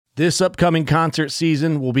This upcoming concert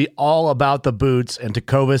season will be all about the boots, and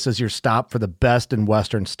Tecovas is your stop for the best in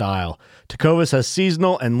Western style. Tecovas has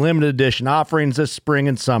seasonal and limited edition offerings this spring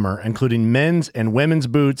and summer, including men's and women's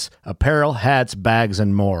boots, apparel, hats, bags,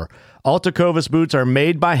 and more. All Tecovas boots are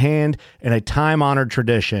made by hand in a time-honored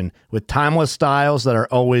tradition with timeless styles that are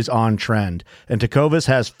always on trend. And Tecovas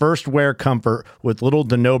has first wear comfort with little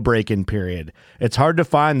to no break-in period. It's hard to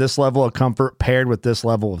find this level of comfort paired with this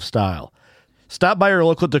level of style. Stop by your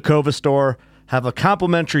local Tecovas store, have a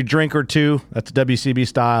complimentary drink or two, that's WCB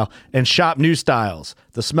style, and shop new styles.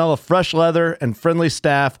 The smell of fresh leather and friendly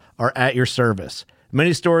staff are at your service.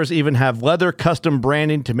 Many stores even have leather custom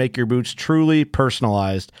branding to make your boots truly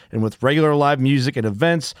personalized. And with regular live music and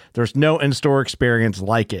events, there's no in-store experience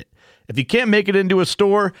like it. If you can't make it into a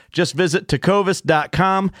store, just visit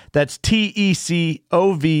tecovas.com. That's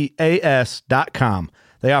TECOVAS.com.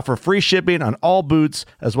 They offer free shipping on all boots,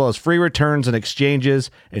 as well as free returns and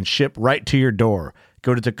exchanges, and ship right to your door.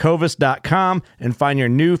 Go to tecovas.com and find your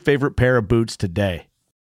new favorite pair of boots today.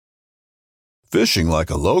 Fishing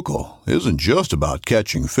like a local isn't just about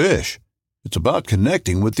catching fish. It's about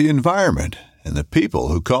connecting with the environment and the people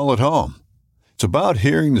who call it home. It's about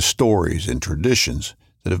hearing the stories and traditions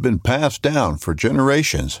that have been passed down for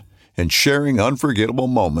generations and sharing unforgettable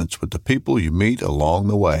moments with the people you meet along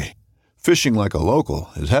the way. Fishing like a local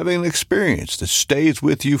is having an experience that stays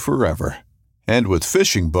with you forever. And with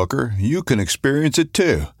Fishing Booker, you can experience it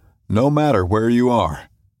too, no matter where you are.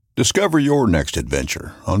 Discover your next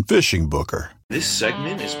adventure on Fishing Booker. This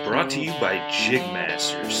segment is brought to you by Jig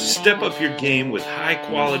Masters. Step up your game with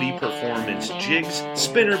high-quality performance jigs,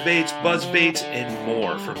 spinner baits, buzz baits, and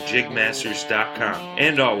more from jigmasters.com.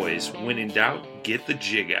 And always, when in doubt, get the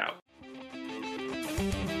jig out.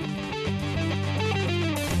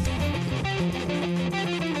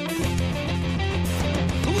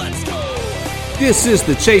 This is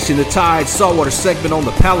the Chasing the Tide Saltwater segment on the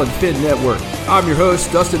Paddle and Fin Network. I'm your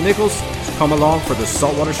host, Dustin Nichols. So come along for the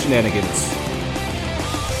saltwater shenanigans.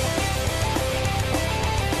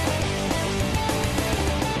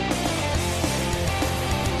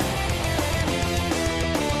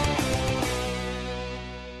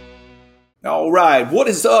 All right, what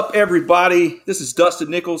is up, everybody? This is Dustin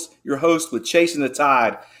Nichols, your host with Chasing the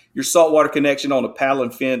Tide, your saltwater connection on the Paddle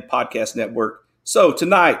and Fin Podcast Network. So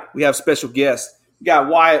tonight we have special guests. We got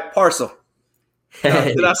Wyatt Parcel.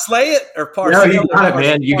 Hey. Did I slay it or Parcel? No, you got it,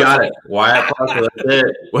 man. You got it. Wyatt Parcel, that's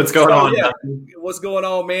it. What's going on? Yeah. What's going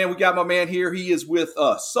on, man? We got my man here. He is with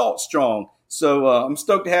Salt Strong. So I'm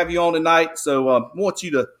stoked to have you on tonight. So I want you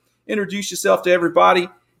to introduce yourself to everybody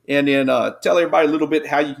and then tell everybody a little bit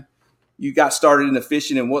how you got started in the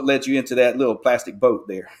fishing and what led you into that little plastic boat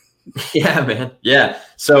there. Yeah, man. Yeah.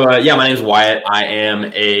 So, my name is Wyatt. I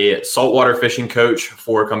am a saltwater fishing coach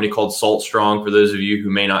for a company called Salt Strong. For those of you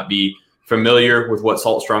who may not be familiar with what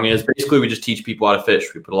Salt Strong is, basically we just teach people how to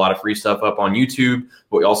fish. We put a lot of free stuff up on YouTube,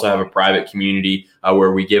 but we also have a private community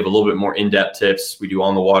where we give a little bit more in-depth tips. We do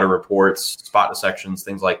on-the-water reports, spot dissections,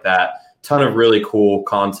 things like that. Ton of really cool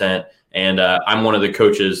content. And I'm one of the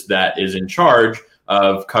coaches that is in charge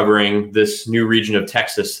of covering this new region of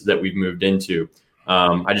Texas that we've moved into.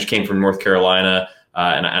 I just came from North Carolina,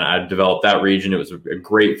 and I developed that region. It was a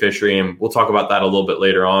great fishery, and we'll talk about that a little bit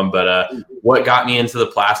later on. But what got me into the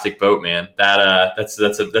plastic boat, man? That's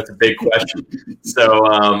a big question. So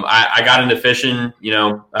I got into fishing,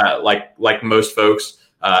 like most folks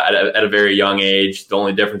at a very young age. The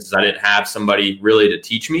only difference is I didn't have somebody really to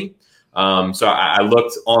teach me. So I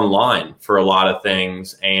looked online for a lot of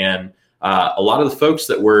things, and a lot of the folks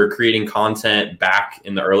that were creating content back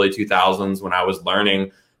in the early 2000s when I was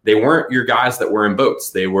learning, they weren't your guys that were in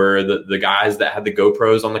boats. They were the guys that had the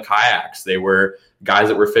GoPros on the kayaks. They were guys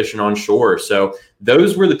that were fishing on shore. So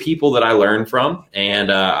those were the people that I learned from.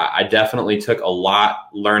 And I definitely took a lot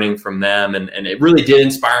learning from them. And it really did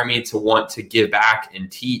inspire me to want to give back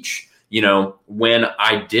and teach. When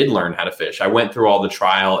I did learn how to fish, I went through all the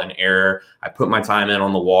trial and error. I put my time in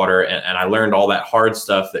on the water and I learned all that hard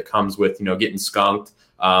stuff that comes with, getting skunked,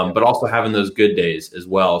 but also having those good days as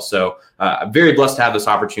well. So I'm very blessed to have this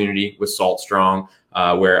opportunity with Salt Strong,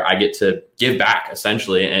 where I get to give back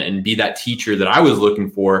essentially and be that teacher that I was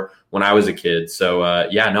looking for when I was a kid. So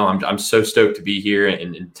I'm so stoked to be here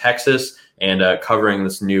in Texas and covering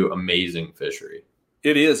this new amazing fishery.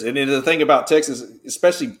 It is. And the thing about Texas,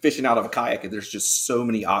 especially fishing out of a kayak, there's just so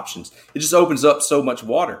many options. It just opens up so much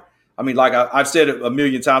water. I mean, like I've said it a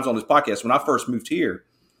million times on this podcast, when I first moved here,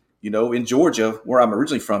 in Georgia, where I'm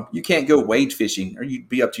originally from, you can't go wade fishing or you'd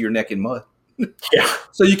be up to your neck in mud. Yeah.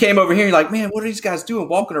 So you came over here and you're like, man, what are these guys doing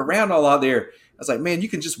walking around all out there? I was like, man, you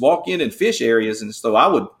can just walk in and fish areas. And so I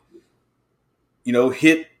would,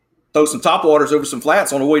 hit throw some top waters over some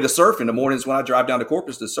flats on the way to surf in the mornings when I drive down to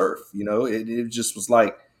Corpus to surf. It just was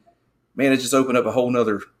like, man, it just opened up a whole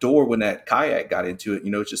nother door when that kayak got into it.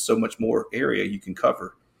 It's just so much more area you can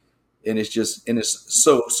cover. And it's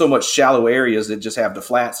so much shallow areas that just have the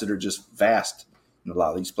flats that are just vast in a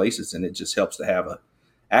lot of these places. And it just helps to have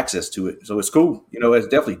access to it. So it's cool. It's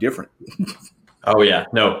definitely different. Oh yeah,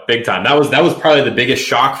 no, big time. That was probably the biggest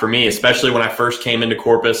shock for me, especially when I first came into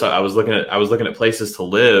Corpus. I was looking at places to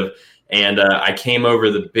live, and I came over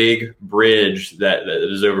the big bridge that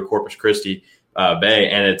is over Corpus Christi Bay,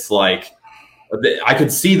 and it's like I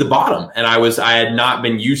could see the bottom, and I had not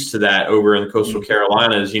been used to that over in the coastal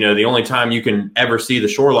Carolinas. The only time you can ever see the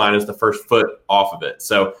shoreline is the first foot off of it.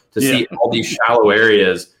 So to see all these shallow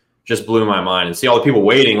areas just blew my mind, and see all the people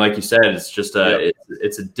waiting, like you said, it's just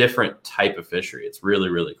it's a different type of fishery. It's really,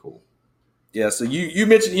 really cool. Yeah. So you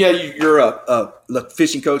mentioned, you're a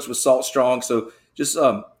fishing coach with Salt Strong. So just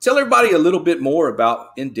tell everybody a little bit more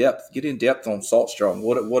about get in depth on Salt Strong.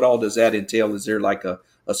 What all does that entail? Is there like a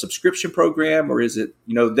subscription program, or is it,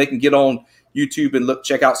 they can get on YouTube and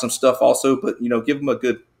check out some stuff also, but give them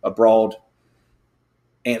a broad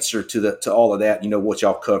answer to all of that, what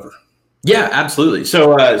y'all cover. Yeah, absolutely.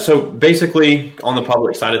 So basically on the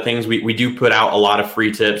public side of things, we do put out a lot of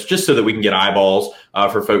free tips just so that we can get eyeballs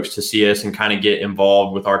for folks to see us and kind of get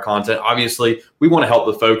involved with our content. Obviously, we want to help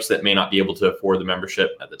the folks that may not be able to afford the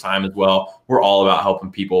membership at the time as well. We're all about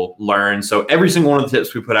helping people learn. So every single one of the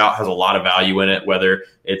tips we put out has a lot of value in it, whether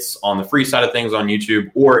it's on the free side of things on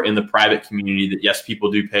YouTube or in the private community that, yes,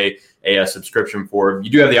 people do pay a subscription for. You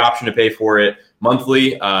do have the option to pay for it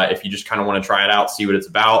monthly if you just kind of want to try it out, see what it's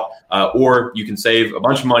about, or you can save a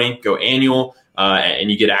bunch of money, go annual, and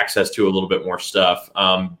you get access to a little bit more stuff.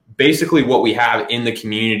 Basically, what we have in the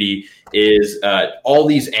community is all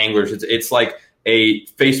these anglers. It's like a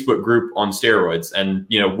Facebook group on steroids, and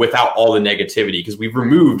without all the negativity, because we've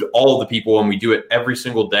removed all the people and we do it every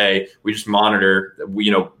single day. We just monitor,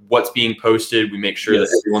 what's being posted. We make sure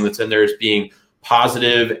that everyone that's in there is being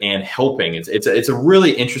positive and helping. It's a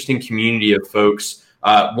really interesting community of folks.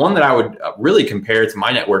 One that I would really compare to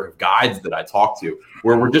my network of guides that I talk to,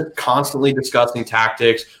 where we're just constantly discussing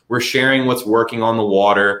tactics. We're sharing what's working on the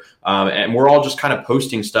water, and we're all just kind of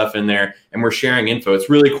posting stuff in there, and we're sharing info. It's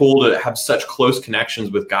really cool to have such close connections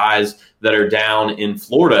with guys that are down in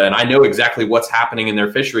Florida, and I know exactly what's happening in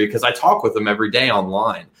their fishery because I talk with them every day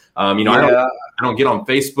online. I don't get on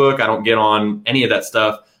Facebook. I don't get on any of that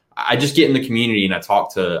stuff. I just get in the community and I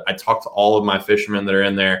talk to all of my fishermen that are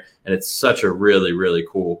in there, and it's such a really, really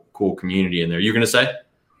cool community in there. You're going to say?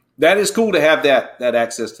 That is cool to have that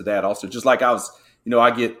access to that also. Just like I was,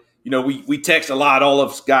 I get, we text a lot, all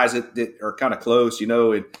of us guys that are kind of close,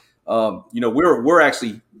 and we're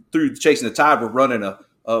actually through Chasing the Tide, we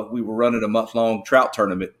were running a month-long trout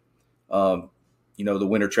tournament, the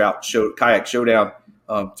winter trout kayak showdown.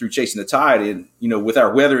 Through Chasing the Tide, and with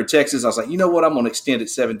our weather in Texas, I was like, I'm going to extend it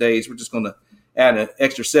 7 days. We're just going to add an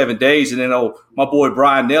extra 7 days. And then my boy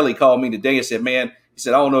Brian Nelly called me today and said, man, he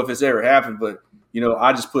said, I don't know if it's ever happened, but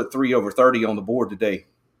I just put 3 over 30 on the board today.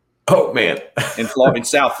 Oh man, in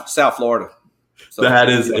South Florida. So, that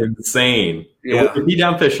is insane. Yeah. Where's he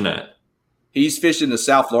down fishing at? He's fishing the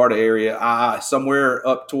South Florida area, somewhere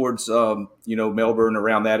up towards Melbourne,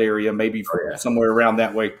 around that area, maybe somewhere around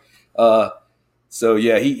that way. So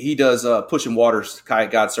yeah, he does Pushing Waters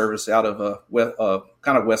kayak guide service out of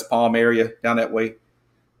kind of West Palm area down that way.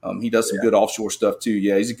 He does some good offshore stuff too.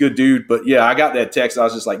 Yeah, he's a good dude. But yeah, I got that text. I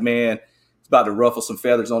was just like, man, it's about to ruffle some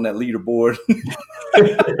feathers on that leaderboard.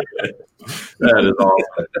 That is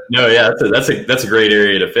awesome. No, yeah, that's a great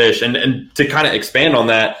area to fish. And to kind of expand on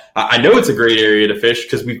that, I know it's a great area to fish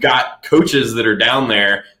because we've got coaches that are down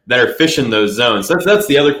there that are fishing those zones. That's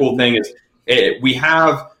the other cool thing is we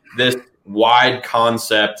have this wide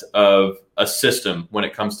concept of a system when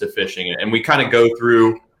it comes to fishing, and we kind of go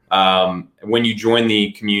through when you join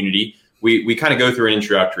the community, we kind of go through an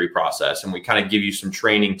introductory process, and we kind of give you some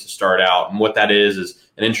training to start out. And what that is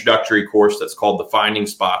an introductory course that's called the Finding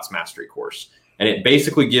Spots Mastery Course, and it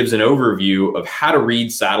basically gives an overview of how to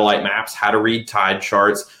read satellite maps, how to read tide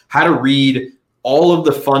charts, how to read all of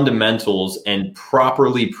the fundamentals and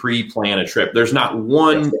properly pre-plan a trip. There's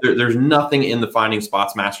there's nothing in the Finding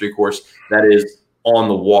Spots Mastery course that is on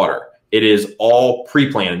the water. It is all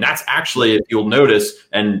pre-planned. And that's actually, if you'll notice,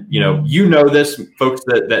 and this, folks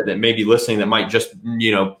that may be listening that might just,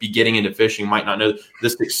 be getting into fishing, might not know, the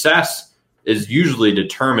success is usually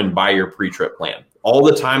determined by your pre-trip plan. All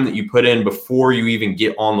the time that you put in before you even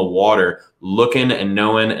get on the water, looking and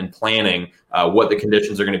knowing and planning what the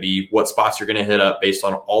conditions are going to be, what spots you're going to hit up based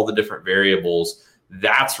on all the different variables.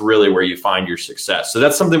 that's really where you find your success. So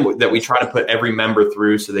that's something that we try to put every member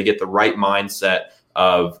through so they get the right mindset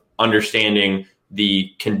of understanding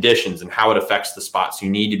the conditions and how it affects the spots you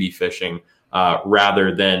need to be fishing,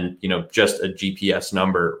 rather than, just a GPS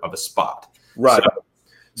number of a spot. Right.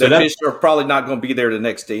 So the fish are probably not going to be there the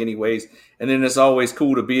next day anyways. And then it's always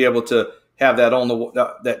cool to be able to have that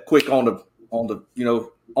that quick on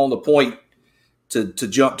the point to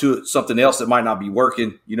jump to something else that might not be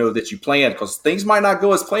working, that you planned, because things might not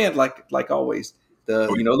go as planned, like always. The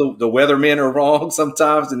weathermen are wrong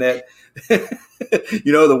sometimes, and that,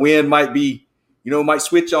 the wind might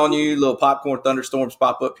switch on you. Little popcorn thunderstorms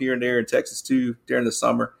pop up here and there in Texas too during the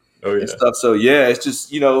summer and stuff. So yeah, it's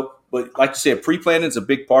just, but like you said, pre-planning is a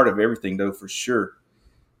big part of everything though, for sure.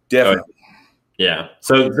 Definitely. Yeah.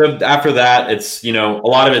 So after that, it's, a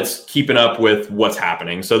lot of it's keeping up with what's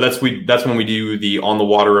happening. So that's when we do the on the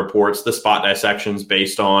water reports, the spot dissections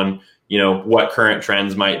based on, what current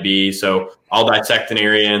trends might be. So I'll dissect an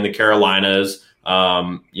area in the Carolinas.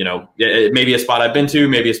 It may be a spot I've been to,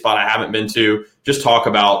 maybe a spot I haven't been to. Just talk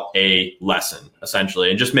about a lesson essentially,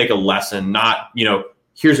 and just make a lesson, not,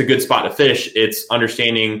 here's a good spot to fish. It's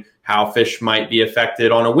understanding how fish might be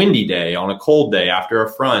affected on a windy day, on a cold day, after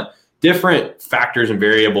a front. Different factors and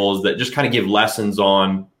variables that just kind of give lessons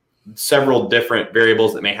on several different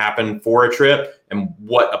variables that may happen for a trip and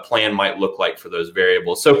what a plan might look like for those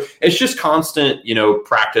variables. So it's just constant,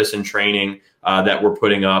 practice and training that we're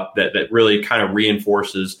putting up that really kind of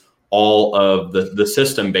reinforces all of the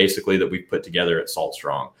system basically that we've put together at Salt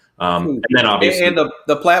Strong. And then obviously, and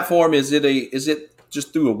the platform, is it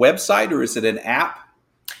just through a website or is it an app?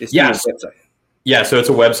 It's through a website. Yeah, so it's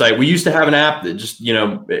a website. We used to have an app that just,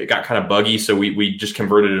 it got kind of buggy. So we just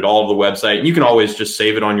converted it all to the website. And you can always just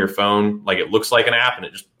save it on your phone. Like, it looks like an app and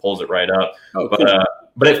it just pulls it right up. Oh, cool.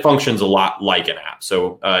 But it functions a lot like an app.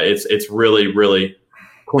 So it's really, really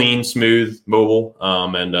clean, smooth, mobile.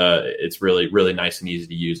 And it's really, really nice and easy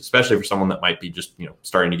to use, especially for someone that might be just,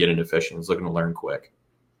 starting to get into fishing, is looking to learn quick.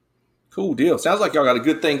 Cool deal. Sounds like y'all got a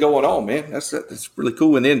good thing going on, man. That's really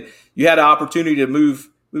cool. And then you had an opportunity to move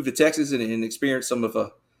to Texas and experience some of the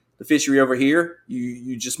fishery over here.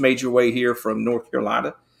 You just made your way here from North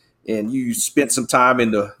Carolina, and you spent some time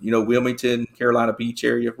in the Wilmington, Carolina Beach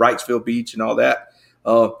area, Wrightsville Beach, and all that.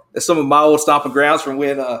 That's some of my old stomping grounds from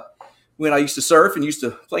when I used to surf and used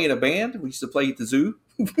to play in a band. We used to play at the zoo.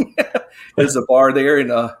 There's a bar there,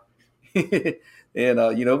 and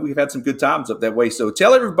we've had some good times up that way. So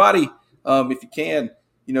tell everybody, if you can,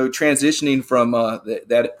 transitioning from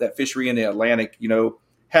that fishery in the Atlantic,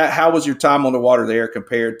 how was your time on the water there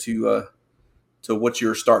compared to what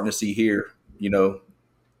you're starting to see here?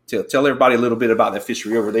 Tell everybody a little bit about that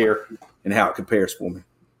fishery over there and how it compares for me.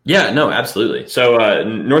 Yeah, no, absolutely. So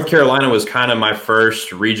North Carolina was kind of my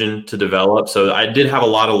first region to develop. So I did have a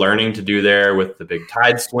lot of learning to do there with the big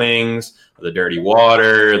tide swings, the dirty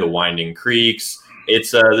water, the winding creeks.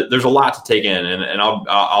 It's there's a lot to take in, and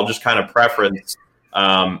I'll just kind of preference.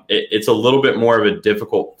 It's a little bit more of a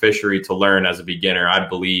difficult fishery to learn as a beginner, I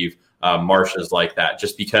believe, marshes like that,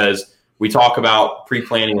 just because we talk about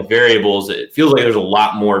pre-planning with variables. It feels like there's a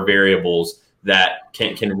lot more variables that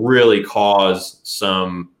can really cause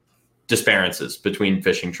some disparities between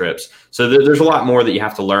fishing trips. So there's a lot more that you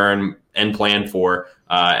have to learn and plan for,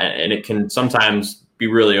 and it can sometimes be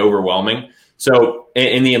really overwhelming. So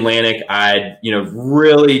in the Atlantic, I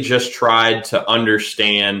really just tried to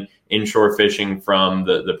understand inshore fishing from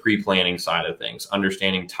the pre-planning side of things,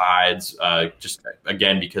 understanding tides, just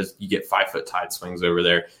again, because you get 5-foot tide swings over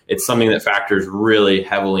there. It's something that factors really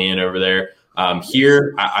heavily in over there.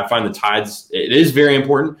 Here, I find the tides, it is very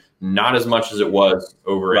important, not as much as it was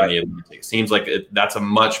over in the Atlantic. It seems like that's a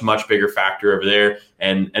much, much bigger factor over there.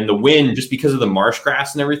 And the wind, just because of the marsh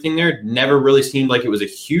grass and everything there, never really seemed like it was a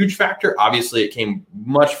huge factor. Obviously, it came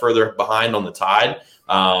much further behind on the tide,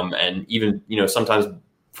 and even, sometimes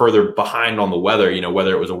further behind on the weather,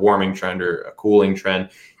 whether it was a warming trend or a cooling trend.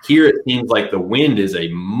 Here, it seems like the wind is a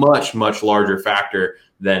much, much larger factor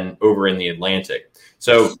than over in the Atlantic.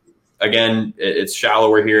 So again, it's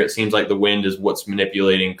shallower here. It seems like the wind is what's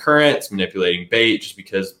manipulating currents, manipulating bait, just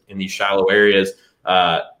because in these shallow areas,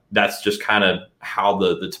 that's just kind of how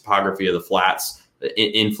the topography of the flats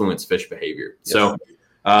influence fish behavior. Yes. So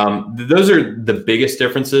those are the biggest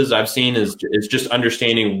differences I've seen is just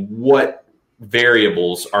understanding what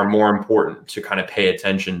variables are more important to kind of pay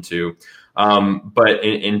attention to. But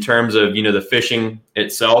in terms of, the fishing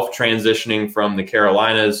itself, transitioning from the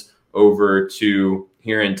Carolinas over to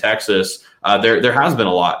here in Texas, there has been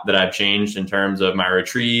a lot that I've changed in terms of my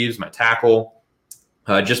retrieves, my tackle.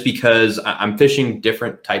 just because I'm fishing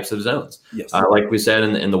different types of zones. Yes. Like we said,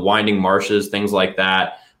 in the winding marshes, things like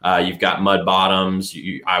that. You've got mud bottoms.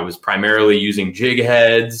 I was primarily using jig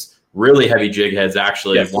heads, really heavy jig heads,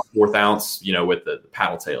 actually, Yes. 1/4 ounce, with the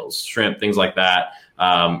paddle tails, shrimp, things like that,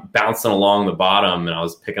 bouncing along the bottom. And I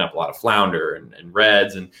was picking up a lot of flounder and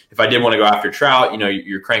reds. And if I did want to go after trout,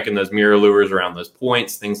 you're cranking those mirror lures around those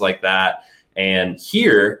points, things like that. And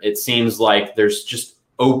here it seems like there's just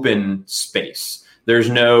open space. There's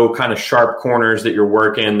no kind of sharp corners that you're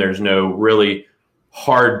working. There's no really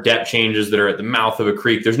hard depth changes that are at the mouth of a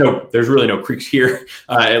creek. There's really no creeks here,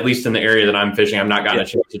 at least in the area that I'm fishing. I've not gotten a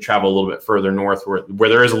chance to travel a little bit further north where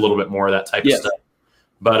there is a little bit more of that type of stuff.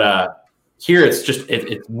 But here it's just,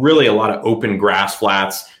 it's really a lot of open grass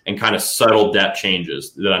flats and kind of subtle depth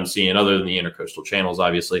changes that I'm seeing, other than the intercoastal channels,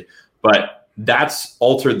 obviously. But that's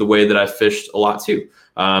altered the way that I've fished a lot too.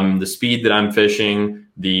 The speed that I'm fishing,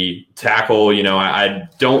 the tackle, I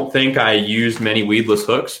don't think I used many weedless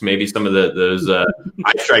hooks. Maybe some of those I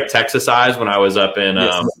strike Texas eyes when I was up in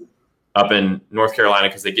North Carolina,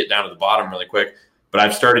 because they get down to the bottom really quick. But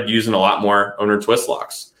I've started using a lot more owner twist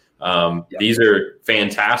locks. These are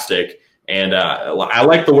fantastic. And I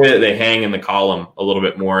like the way that they hang in the column a little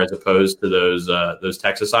bit more, as opposed to those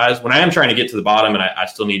Texas eyes. When I am trying to get to the bottom and I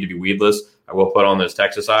still need to be weedless, I will put on those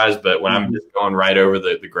Texas eyes. But when I'm just going right over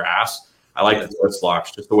the grass, I like the twist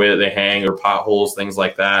locks, just the way that they hang, or potholes, things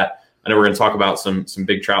like that. I know we're going to talk about some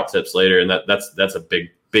big trout tips later, and that's a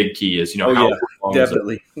big key is, how long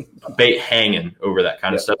definitely is a bait hanging over that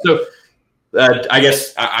kind of stuff. So I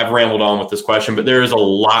guess I've rambled on with this question, but there is a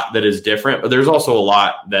lot that is different, but there's also a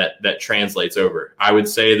lot that translates over. I would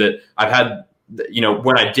say that I've had,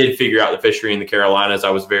 when I did figure out the fishery in the Carolinas,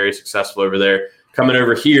 I was very successful over there. Coming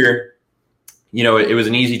over here, it was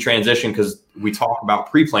an easy transition, because we talk about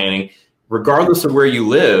pre-planning. Regardless of where you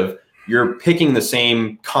live, you're picking the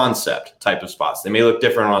same concept type of spots. They may look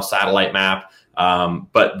different on a satellite map,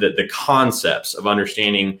 but the concepts of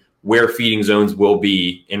understanding where feeding zones will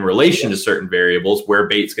be in relation to certain variables, where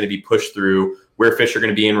bait's going to be pushed through, where fish are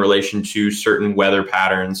going to be in relation to certain weather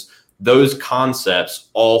patterns, those concepts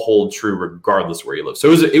all hold true regardless where you live. So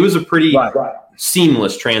it was a pretty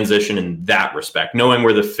seamless transition in that respect, knowing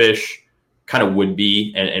where the fish kind of would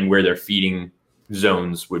be and where their feeding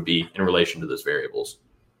zones would be in relation to those variables.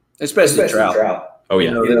 Especially trout. Oh,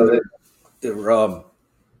 yeah. They're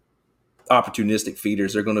opportunistic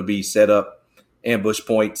feeders. They're going to be set up ambush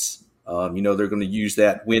points. They're going to use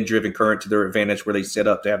that wind-driven current to their advantage, where they set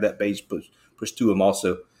up to have that bait push to them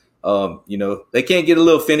also. They can get a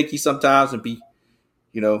little finicky sometimes and be,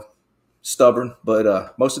 stubborn,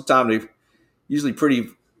 but most of the time they're usually pretty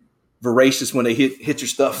voracious when they hit your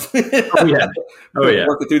stuff. Oh yeah.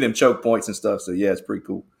 Working through them choke points and stuff. So yeah, it's pretty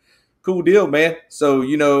cool. Cool deal, man. So,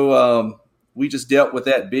 we just dealt with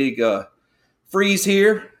that big freeze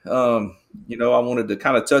here. I wanted to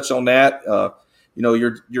kind of touch on that.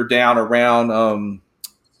 You're down around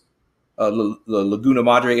the Laguna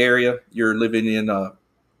Madre area. You're living in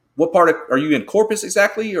what part are you in, Corpus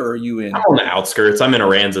exactly, or are you in? I'm on the outskirts. I'm in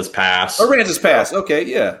Aransas Pass. Aransas Pass. Okay,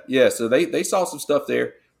 yeah. So they saw some stuff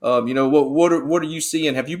there. What are you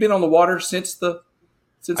seeing? Have you been on the water since the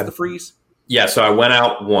freeze? Yeah, so I went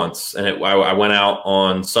out once, and I went out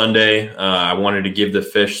on Sunday. I wanted to give the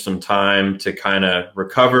fish some time to kind of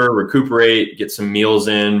recuperate, get some meals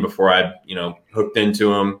in before I, hooked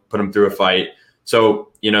into them, put them through a fight.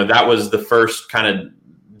 So, that was the first kind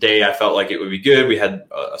of day I felt like it would be good. We had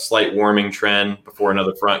a slight warming trend before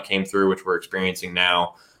another front came through, which we're experiencing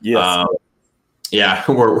now. Yes. Yeah,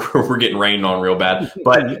 we're getting rained on real bad.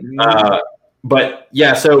 But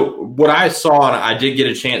yeah, so what I saw, and I did get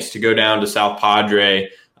a chance to go down to South Padre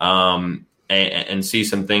and see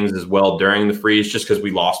some things as well during the freeze, just because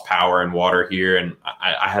we lost power and water here. And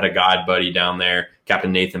I had a guide buddy down there,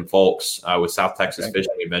 Captain Nathan Folks with South Texas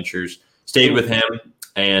Fishing Adventures, stayed with him.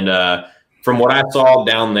 And from what I saw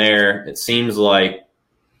down there, it seems like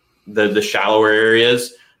the shallower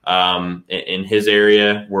areas in his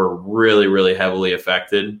area were really, really heavily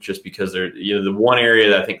affected, just because they're, the one area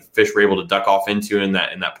that I think the fish were able to duck off into in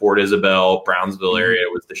that Port Isabel, Brownsville area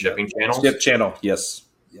was the shipping channel. Ship channel, yes.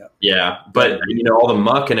 Yeah. But, all the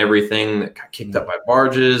muck and everything that got kicked up by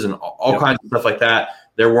barges and all kinds of stuff like that,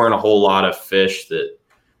 there weren't a whole lot of fish that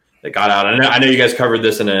got out. I know you guys covered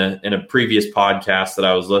this in a previous podcast that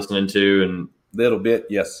I was listening to, and little bit,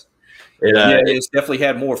 yes. It's definitely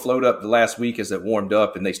had more float up the last week as it warmed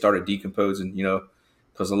up and they started decomposing,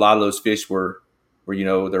 because a lot of those fish were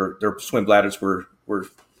their swim bladders were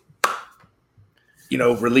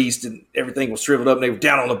released and everything was shriveled up and they were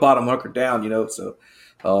down on the bottom, hunkered down, So,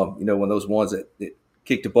 when those ones that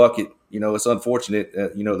kicked a bucket, it's unfortunate.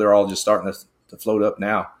 They're all just starting to float up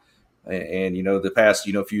now. And the past,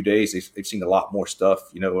 few days, they've seen a lot more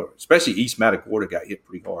stuff, especially East Matagorda got hit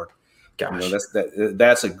pretty hard. Gosh.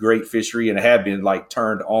 That's a great fishery, and it had been like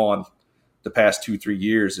turned on the past 2-3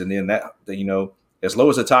 years. And then as low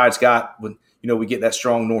as the tides got, when, we get that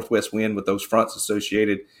strong northwest wind with those fronts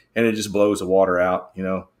associated, and it just blows the water out,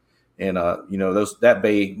 and, that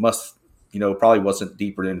bay must, probably wasn't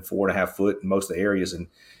deeper than 4.5 foot in most of the areas. And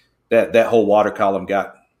that whole water column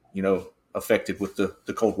got, affected with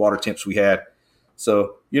the cold water temps we had.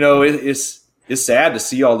 So, it's sad to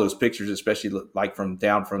see all those pictures, especially like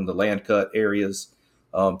down from the land cut areas,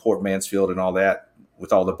 Port Mansfield and all that,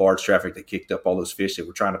 with all the barge traffic that kicked up all those fish that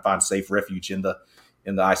were trying to find safe refuge in the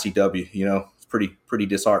ICW. It's pretty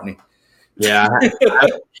disheartening. Yeah.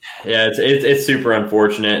 It's super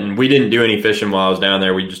unfortunate. And we didn't do any fishing while I was down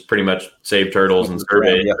there. We just pretty much saved turtles and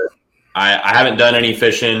surveyed. Yeah. I haven't done any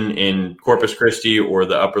fishing in Corpus Christi or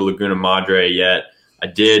the Upper Laguna Madre yet. I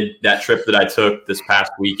did that trip that I took this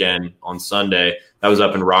past weekend on Sunday. That was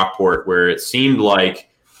up in Rockport, where it seemed like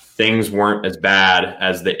things weren't as bad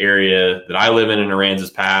as the area that I live in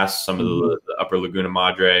Aransas Pass, some of the Upper Laguna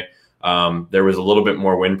Madre. There was a little bit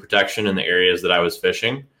more wind protection in the areas that I was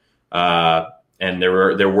fishing. And they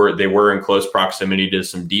were in close proximity to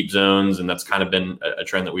some deep zones, and that's kind of been a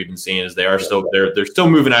trend that we've been seeing. Is they're still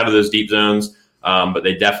moving out of those deep zones, but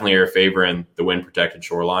they definitely are favoring the wind protected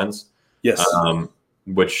shorelines. Yes,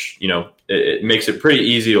 which it makes it pretty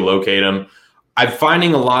easy to locate them. I'm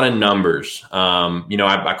finding a lot of numbers.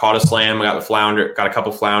 I caught a slam, I got the flounder, got a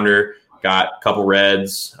couple flounder, got a couple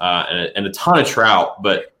reds, and a ton of trout,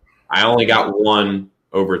 but I only got one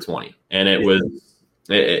over 20, and it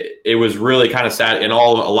was really kind of sad. And a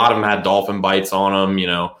lot of them had dolphin bites on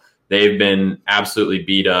them. They've been absolutely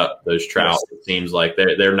beat up, those trout. It seems like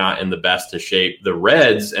they're not in the best of shape. The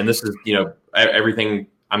reds, and this is, everything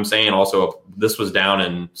I'm saying also, this was down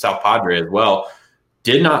in South Padre as well.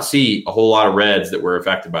 Did not see a whole lot of reds that were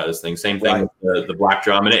affected by this thing. Same thing with the black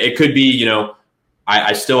drum. And it could be,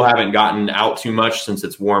 I still haven't gotten out too much since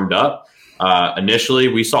it's warmed up. Initially,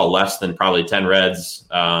 we saw less than probably 10 reds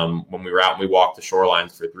when we were out and we walked the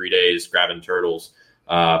shorelines for 3 days grabbing turtles.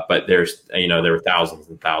 But there were thousands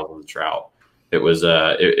and thousands of trout. It was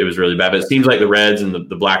really bad. But it seems like the reds and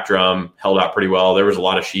the black drum held out pretty well. There was a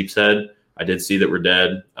lot of sheep's head I did see that were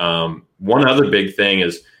dead. One other big thing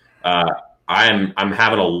is I'm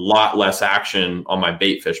having a lot less action on my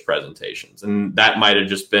bait fish presentations, and that might have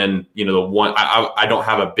just been the one. I don't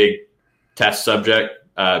have a big test subject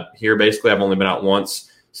here. Basically, I've only been out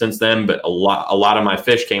once since then, but a lot of my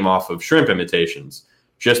fish came off of shrimp imitations,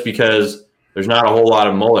 just because there's not a whole lot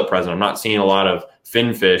of mullet present. I'm not seeing a lot of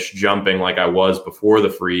finfish jumping like I was before the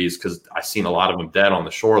freeze, because I've seen a lot of them dead on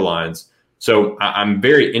the shorelines. So I'm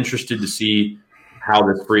very interested to see how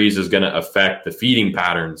this freeze is going to affect the feeding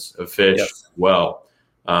patterns of fish as well.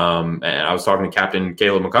 And I was talking to Captain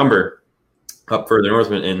Caleb McCumber up further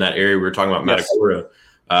north in that area. We were talking about Matagorda.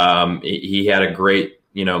 He had a great,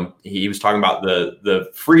 he was talking about the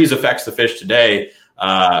freeze affects the fish today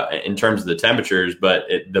in terms of the temperatures, but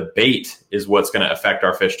the bait is what's going to affect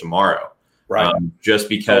our fish tomorrow. Right. Just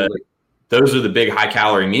because those are the big high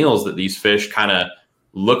calorie meals that these fish kind of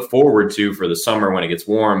look forward to for the summer when it gets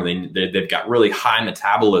warm. They've got really high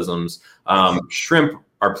metabolisms. Shrimp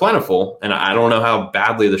are plentiful, and I don't know how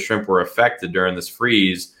badly the shrimp were affected during this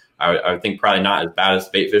freeze. I think probably not as bad as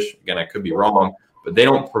bait fish. Again, I could be wrong, but they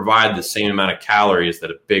don't provide the same amount of calories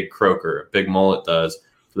that a big croaker, a big mullet does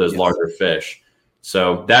for those larger fish.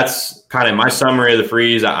 So that's kind of my summary of the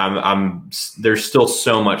freeze. There's still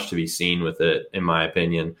so much to be seen with it, in my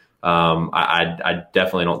opinion. I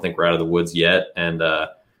definitely don't think we're out of the woods yet. And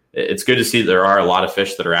it's good to see that there are a lot of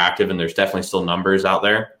fish that are active, and there's definitely still numbers out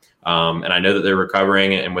there. And I know that they're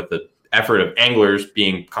recovering, and with the effort of anglers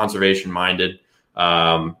being conservation minded,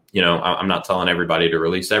 I'm not telling everybody to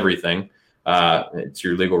release everything. It's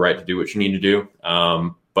your legal right to do what you need to do.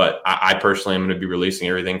 But I personally am going to be releasing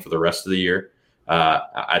everything for the rest of the year.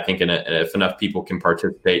 I think if enough people can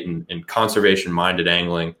participate in conservation minded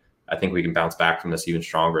angling, I think we can bounce back from this even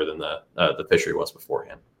stronger than the fishery was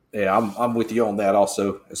beforehand. Yeah, I'm with you on that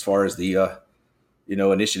also. As far as the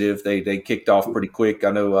initiative, they kicked off pretty quick.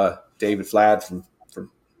 I know David Flad from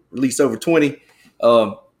Release Over 20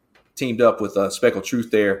 teamed up with Speckled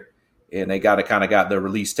Truth there, and they got the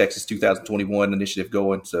Release Texas 2021 initiative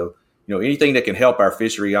going. So anything that can help our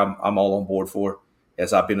fishery, I'm all on board for.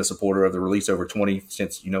 As I've been a supporter of the Release Over 20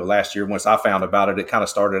 since last year. Once I found about it, it kind of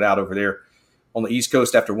started out over there on the East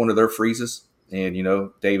Coast after one of their freezes. And,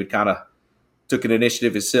 David kind of took an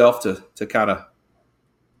initiative himself to kind of,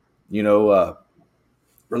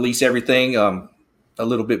 release everything a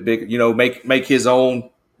little bit bigger. Make his own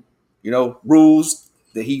rules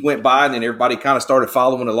that he went by, and then everybody kind of started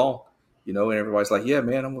following along. And everybody's like, yeah,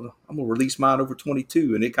 man, I'm gonna release mine over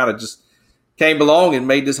 22, and it kind of just came along and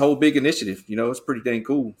made this whole big initiative. It's pretty dang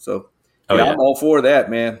cool. So I'm all for that,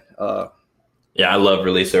 man. Yeah, I love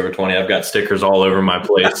release over 20. I've got stickers all over my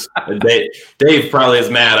place. Dave probably is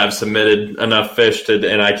mad I've submitted enough fish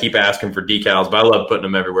and I keep asking for decals, but I love putting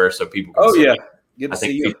them everywhere so people can see. Get to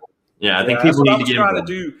see you. I think people need to get involved.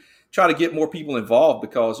 Try to get more people involved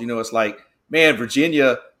because, it's like, man,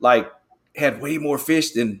 Virginia had way more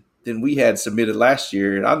fish than we had submitted last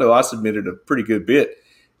year. And I know I submitted a pretty good bit.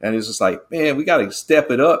 And it's just like, man, we got to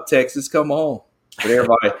step it up, Texas. Come on. But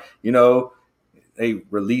everybody, they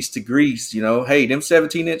release to grease, hey, them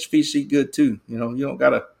 17-inch fish eat good too. You don't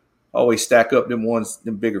got to always stack up them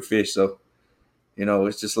bigger fish. So,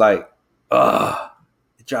 it's just like,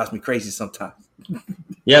 it drives me crazy sometimes.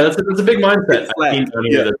 Yeah, that's a big mindset. I think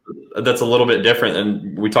that's a little bit different.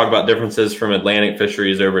 And we talk about differences from Atlantic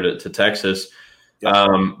fisheries over to Texas.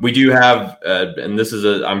 Yeah. We do have, and this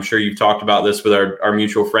is I'm sure you've talked about this with our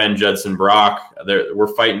mutual friend, Judson Brock.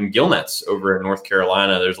 We're fighting gillnets over in North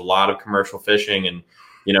Carolina. There's a lot of commercial fishing. And,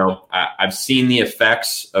 I've seen the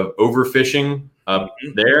effects of overfishing up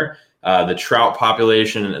there, the trout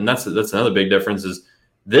population. And that's another big difference is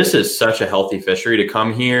this is such a healthy fishery to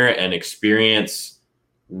come here and experience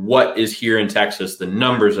what is here in Texas, the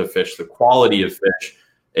numbers of fish, the quality of fish.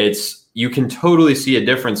 You can totally see a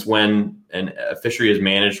difference when a fishery is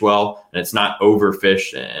managed well and it's not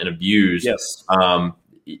overfished and abused. Yes.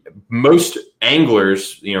 Most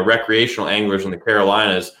anglers, recreational anglers in the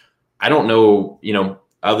Carolinas, I don't know,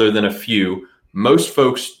 other than a few, most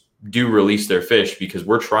folks do release their fish because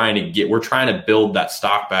we're trying to build that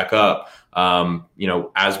stock back up.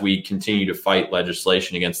 As we continue to fight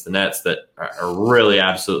legislation against the nets that are really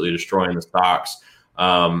absolutely destroying the stocks.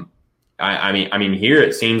 I mean, here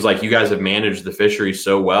it seems like you guys have managed the fishery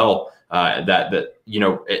so well that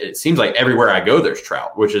it seems like everywhere I go there's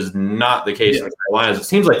trout, which is not the case in the Carolinas. It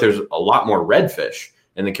seems like there's a lot more redfish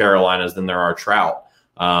in the Carolinas than there are trout.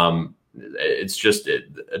 It's just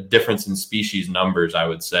a difference in species numbers, I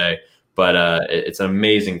would say, but it's an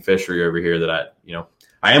amazing fishery over here that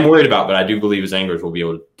I am worried about, but I do believe as anglers we'll be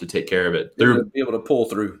able to take care of it. Be able to pull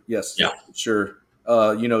through. Yes. Yeah. Sure.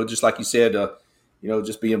 Just like you said,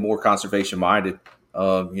 just being more conservation minded.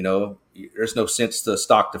 There's no sense to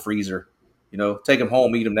stock the freezer. Take them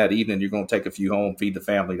home, eat them that evening. You're going to take a few home, feed the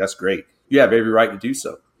family. That's great. You have every right to do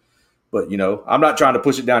so. But, I'm not trying to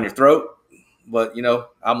push it down your throat, but,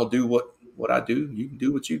 I'm going to do what I do. You can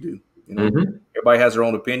do what you do. Everybody has their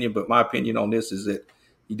own opinion, but my opinion on this is that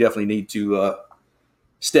you definitely need to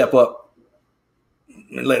step up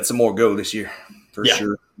and let some more go this year for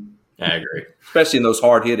sure. I agree. Especially in those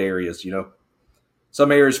hard hit areas,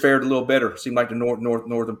 Some areas fared a little better. Seemed like the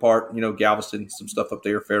northern part, Galveston, some stuff up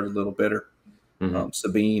there fared a little better.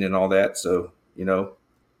 Sabine and all that. So,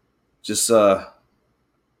 just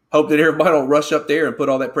hope that everybody don't rush up there and put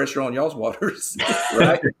all that pressure on y'all's waters.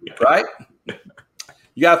 Right? Right?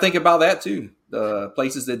 You got to think about that too. The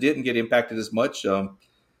places that didn't get impacted as much,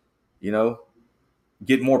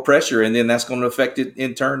 get more pressure, and then that's going to affect it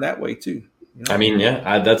in turn that way too. I mean,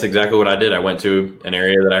 that's exactly what I did. I went to an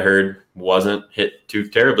area that I heard wasn't hit too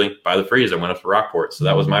terribly by the freeze. I went up to Rockport. So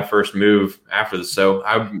that was my first move after this. So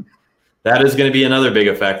that is going to be another big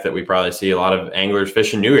effect that we probably see a lot of anglers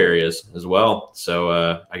fish in new areas as well. So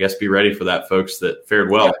I guess be ready for that, folks that fared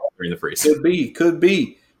well during the freeze. Could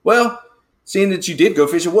be. Well, seeing that you did go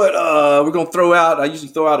fishing, what we're going to throw out, I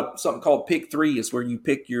usually throw out something called Pick 3. It's where you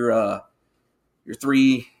pick your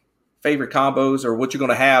 3 favorite combos or what you're going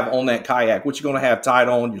to have on that kayak, what you're going to have tied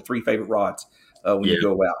on your 3 favorite rods when you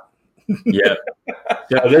go out. Yeah,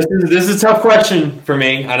 this is a tough question for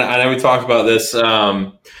me. I know we talked about this.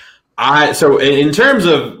 So in terms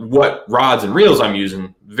of what rods and reels I'm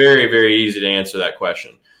using, very, very easy to answer that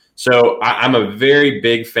question. So I'm a very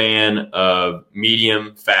big fan of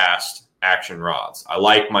medium fast action rods. I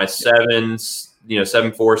like my 7s,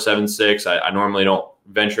 7.4, 7.6. I normally don't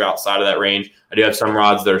venture outside of that range. I do have some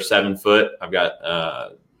rods that are 7 foot. I've got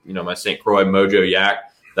my St. Croix Mojo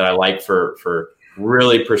Yak that I like for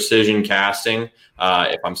really precision casting.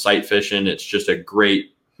 If I'm sight fishing, it's just a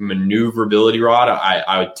great maneuverability rod.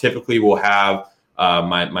 I typically will have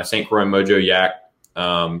my St. Croix Mojo Yak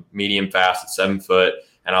medium fast at 7 foot,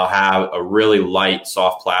 and I'll have a really light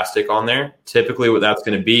soft plastic on there. Typically what that's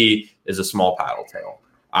going to be is a small paddle tail.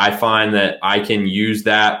 I find that I can use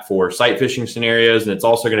that for sight fishing scenarios, and it's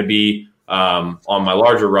also going to be on my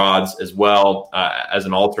larger rods as well as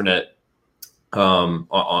an alternate.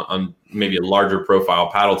 on maybe a larger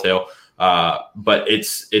profile paddle tail. But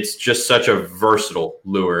it's just such a versatile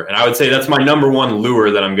lure. And I would say that's my number one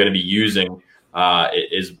lure that I'm going to be using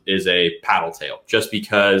is a paddle tail, just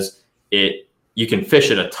because you can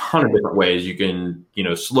fish it a ton of different ways. You can,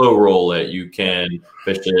 slow roll it. You can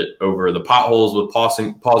fish it over the potholes with pause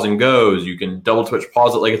and goes. You can double twitch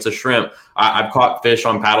pause it like it's a shrimp. I've caught fish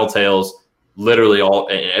on paddle tails literally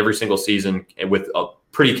every single season with a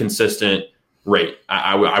pretty consistent rate.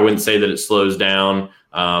 I wouldn't say that it slows down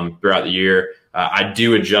throughout the year. I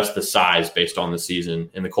do adjust the size based on the season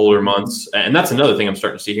in the colder months. And that's another thing I'm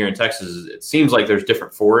starting to see here in Texas is it seems like there's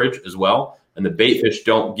different forage as well. And the bait fish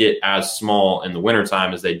don't get as small in the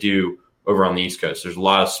wintertime as they do over on the East Coast. There's a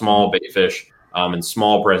lot of small bait fish and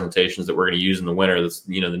small presentations that we're going to use in the winter. That's,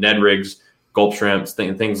 the Ned rigs, gulp shrimps,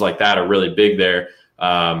 things like that are really big there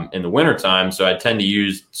in the wintertime. So I tend to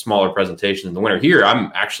use smaller presentations in the winter. Here,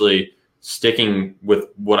 I'm actually sticking with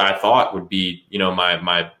what I thought would be,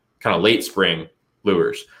 my kind of late spring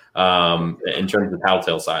lures in terms of paddle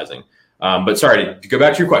tail sizing. But sorry, to go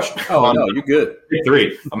back to your question. Oh, no, you're good.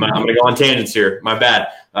 Three. I'm going to go on tangents here. My bad.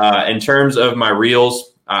 In terms of my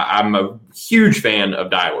reels, I'm a huge fan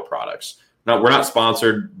of Daiwa products. Now, we're not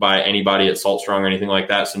sponsored by anybody at Salt Strong or anything like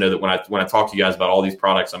that. So know that when I talk to you guys about all these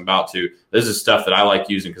products I'm about to, this is stuff that I like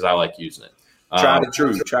using because I like using it. Tried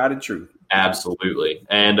and true. Absolutely.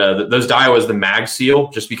 And those Daiwas, the mag seal,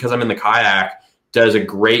 just because I'm in the kayak, does a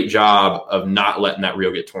great job of not letting that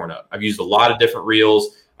reel get torn up. I've used a lot of different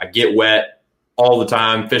reels. I get wet all the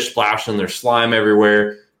time, fish splashing, there's slime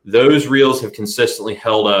everywhere. Those reels have consistently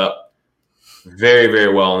held up very,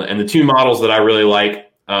 very well. And the two models that I really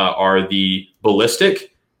like are the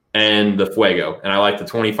Ballistic and the Fuego. And I like the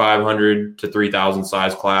 2,500 to 3,000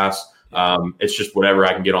 size class. It's just whatever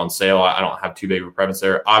I can get on sale. I don't have too big of a preference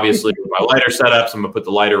there. Obviously, with my lighter setups, I'm going to put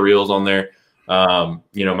the lighter reels on there. My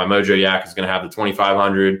Mojo Yak is going to have the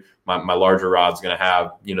 2,500. My larger rod's going to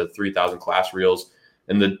have, the 3,000 class reels.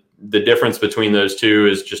 And the difference between those two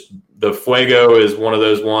is just the Fuego is one of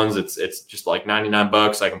those ones. It's just like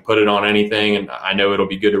 $99. I can put it on anything, and I know it'll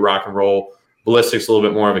be good to rock and roll. Ballistic's a little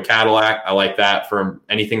bit more of a Cadillac. I like that for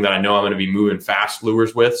anything that I know I'm going to be moving fast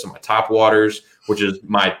lures with. So my top waters, which is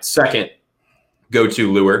my second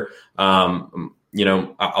go-to lure. I'll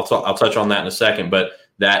touch on that in a second, but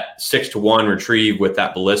that 6-to-1 retrieve with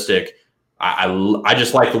that Ballistic, I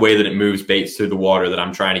just like the way that it moves baits through the water that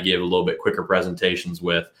I'm trying to give a little bit quicker presentations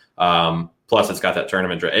with. Plus it's got that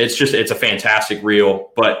tournament. It's a fantastic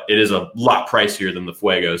reel, but it is a lot pricier than the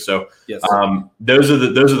Fuego. So yes. Those are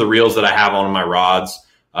the reels that I have on my rods.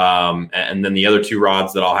 And then the other two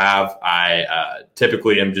rods that I'll have, I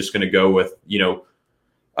typically am just going to go with,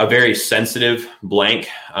 a very sensitive blank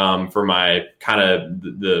for my kind of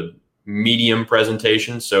the medium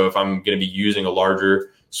presentation. So if I'm going to be using a larger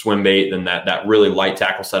swim bait than that really light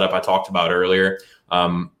tackle setup I talked about earlier,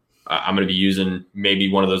 I'm going to be using maybe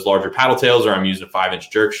one of those larger paddle tails, or I'm using a 5-inch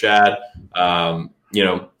jerk shad. I'm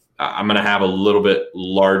going to have a little bit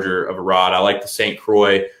larger of a rod. I like the St.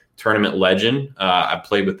 Croix Tournament Legend. I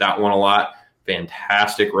played with that one a lot.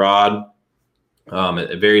 Fantastic rod.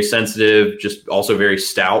 Very sensitive, just also very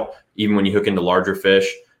stout, even when you hook into larger fish.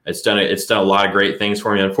 It's done a lot of great things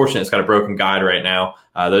for me. Unfortunately, it's got a broken guide right now.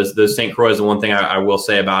 Those St. Croix, the one thing I will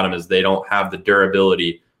say about them is they don't have the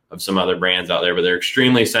durability of some other brands out there, but they're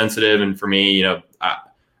extremely sensitive. And for me,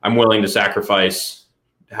 I'm willing to sacrifice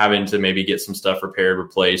having to maybe get some stuff repaired,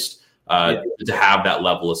 replaced to have that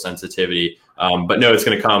level of sensitivity. But no, it's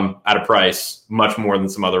going to come at a price much more than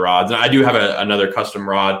some other rods. And I do have another custom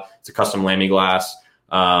rod. It's a custom Lamy glass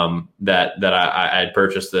that I had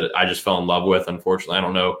purchased that I just fell in love with. Unfortunately, I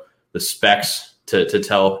don't know the specs to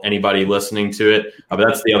tell anybody listening to it, but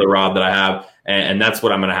that's the other rod that I have, and that's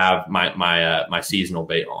what I'm going to have my seasonal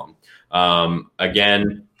bait on.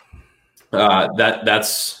 Again,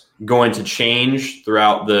 that's going to change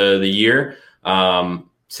throughout the year.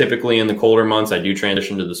 Typically in the colder months, I do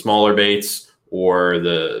transition to the smaller baits or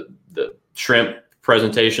the shrimp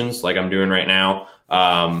presentations like I'm doing right now.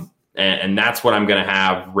 And that's what I'm going to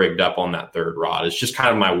have rigged up on that third rod. It's just kind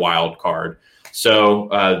of my wild card. So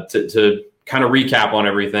to kind of recap on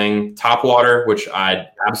everything, top water, which I'd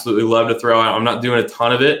absolutely love to throw out. I'm not doing a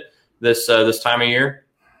ton of it this time of year.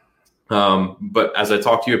 But as I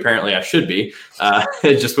talk to you, apparently I should be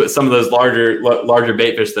just with some of those larger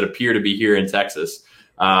bait fish that appear to be here in Texas.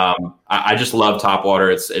 I just love top water.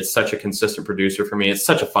 It's such a consistent producer for me. It's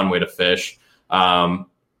such a fun way to fish. And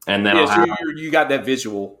then you got that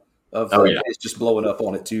visual of it's just blowing up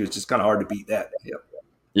on it too. It's just kind of hard to beat that. Yep.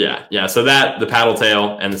 Yeah. So the paddle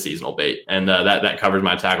tail and the seasonal bait, and that covers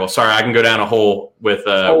my tackle. Sorry, I can go down a hole with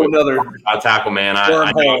another a tackle, man.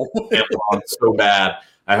 I so bad.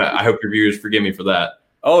 I hope your viewers forgive me for that.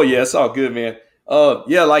 Oh yeah, it's all good, man.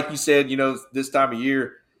 Yeah, like you said, this time of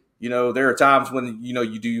year, there are times when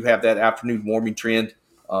you do have that afternoon warming trend.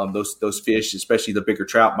 Those fish, especially the bigger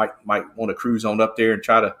trout, might want to cruise on up there and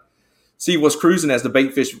try to see what's cruising as the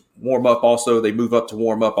bait fish warm up. Also, they move up to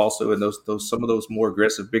warm up also, and those some of those more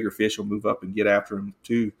aggressive bigger fish will move up and get after them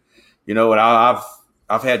too. And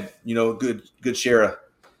I've had good share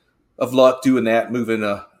of luck doing that, moving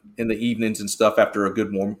in the evenings and stuff after a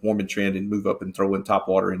good warming trend, and move up and throw in top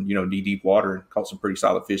water and knee deep water, and caught some pretty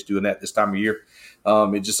solid fish doing that this time of year.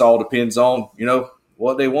 It just all depends on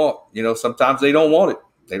what they want. Sometimes they don't want it,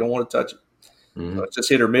 they don't want to touch it. Mm-hmm. So it's just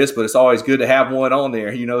hit or miss, but it's always good to have one on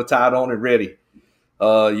there, tied on and ready.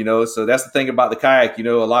 So that's the thing about the kayak. A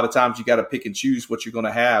lot of times you got to pick and choose what you're going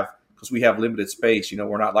to have, because we have limited space.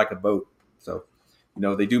 We're not like a boat. So,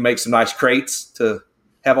 they do make some nice crates to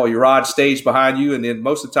have all your rods staged behind you. And then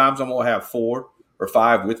most of the times I'm going to have 4 or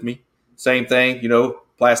 5 with me. Same thing,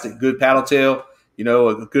 plastic, good paddle tail,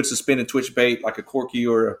 a good suspended twitch bait like a Corky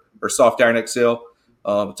or Soft Iron XL,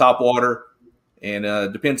 top water.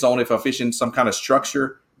 And depends on if I'm fishing some kind of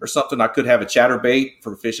structure or something. I could have a chatter bait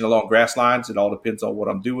for fishing along grass lines. It all depends on what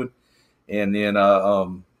I'm doing. And then,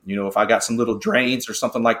 if I got some little drains or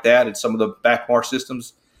something like that in some of the back marsh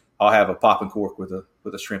systems, I'll have a popping cork with a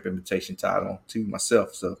shrimp imitation tied on to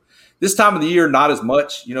myself. So this time of the year, not as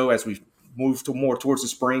much. As we move more towards the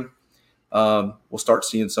spring, we'll start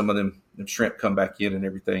seeing some of them shrimp come back in and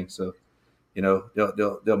everything. So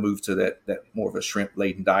they'll move to that more of a shrimp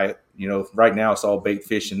laden diet. Right now it's all bait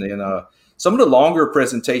fish, and then some of the longer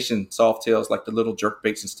presentation soft tails, like the little jerk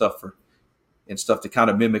baits and stuff to kind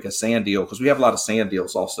of mimic a sand deal, because we have a lot of sand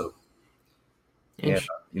deals also. And,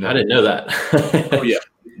 I didn't know that. Oh yeah.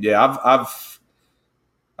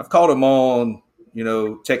 I've caught them on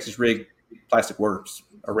Texas rig plastic worms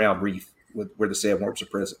around reef where the sandworms are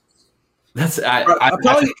present. I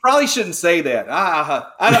probably shouldn't say that.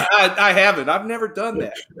 I haven't. I've never done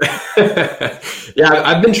that. Yeah,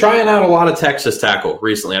 I've been trying out a lot of Texas tackle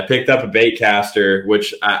recently. I picked up a bait caster,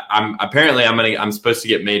 which I'm supposed to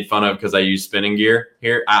get made fun of because I use spinning gear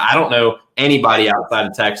here. I don't know anybody outside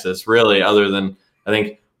of Texas really, other than I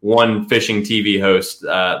think one fishing TV host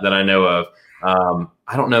that I know of.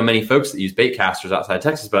 I don't know many folks that use bait casters outside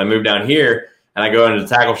Texas, but I moved down here. And I go into the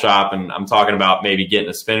tackle shop, and I'm talking about maybe getting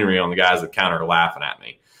a spinning reel, and the guys at the counter are laughing at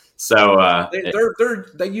me. So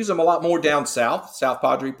they use them a lot more down south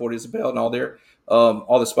Padre, Port Isabel, and all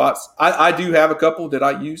the spots. I do have a couple that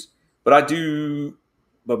I use, but a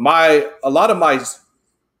lot of my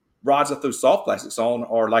rods I throw soft plastics on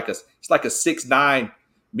are it's like a 6'9"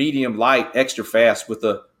 medium light extra fast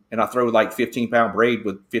and I throw like 15-pound braid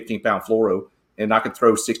with 15-pound fluoro, and I can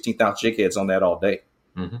throw 16th-ounce jig heads on that all day.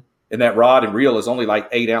 Mm-hmm. And that rod and reel is only like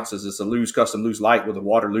 8 ounces. It's a custom loose light with a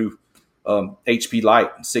Waterloo HP light,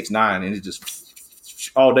 6'9", and it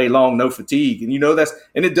just all day long, no fatigue. And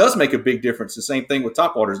and it does make a big difference. The same thing with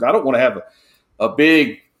top waters. I don't want to have a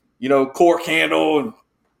big, cork handle. And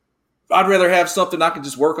I'd rather have something I can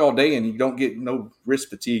just work all day and you don't get no wrist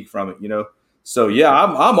fatigue from it. So yeah,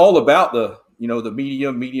 I'm all about the the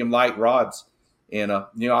medium light rods, and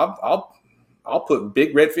I'll put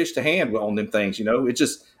big redfish to hand on them things. It's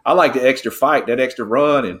just, I like the extra fight, that extra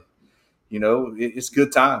run, and it's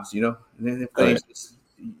good times. And then things,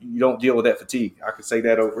 you don't deal with that fatigue. I could say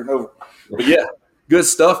that over and over. But yeah, good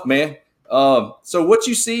stuff, man. So what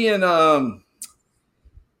you see in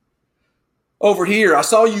over here? I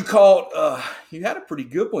saw you caught. You had a pretty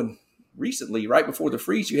good one recently, right before the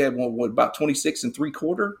freeze. You had one about 26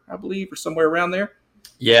 3/4, I believe, or somewhere around there.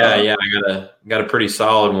 Yeah, I got a pretty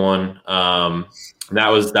solid one. That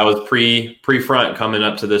was pre-front coming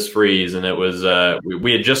up to this freeze, and it was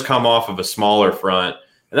we had just come off of a smaller front,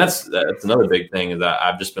 and that's another big thing that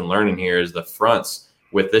I've just been learning here is the fronts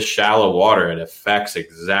with this shallow water. It affects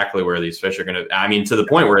exactly where these fish are going to. I mean, to the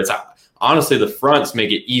point where it's honestly the fronts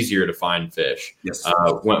make it easier to find fish. Yes.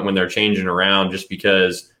 When they're changing around, just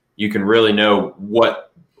because you can really know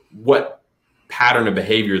what pattern of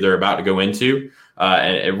behavior they're about to go into.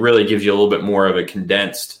 And it really gives you a little bit more of a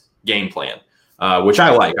condensed game plan, which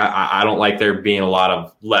I like. I don't like there being a lot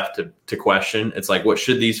of left to question. It's like, what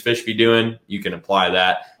should these fish be doing? You can apply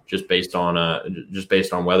that just based on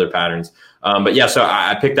weather patterns. But yeah, so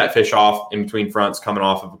I picked that fish off in between fronts, coming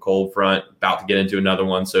off of a cold front, about to get into another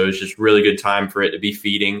one. So it's just really good time for it to be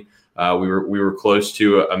feeding. We were close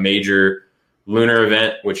to a major lunar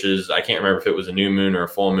event, which is, I can't remember if it was a new moon or a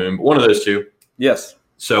full moon, but one of those two. Yes.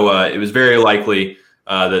 So it was very likely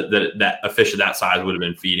that a fish of that size would have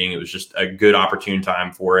been feeding. It was just a good opportune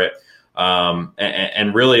time for it.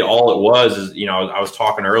 And really all it was is, I was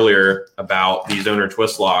talking earlier about these owner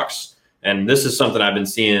twist locks, and this is something I've been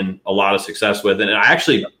seeing a lot of success with. And I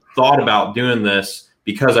actually thought about doing this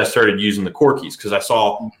because I started using the corkies, because I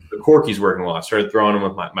saw the corkies working well. I started throwing them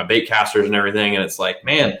with my bait casters and everything. And it's like,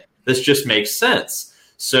 man, this just makes sense.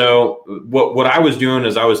 So what I was doing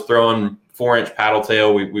is I was throwing 4-inch paddle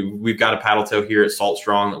tail. We've got a paddle tail here at Salt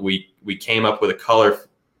Strong that we came up with a color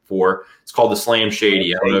for. It's called the Slam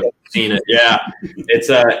Shady. I don't know if you've seen it. Yeah,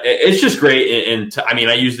 it's just great. And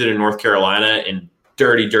I used it in North Carolina in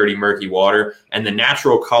dirty, murky water, and the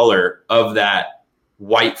natural color of that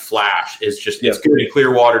white flash is just it's good in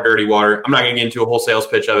clear water, dirty water. I'm not going to get into a whole sales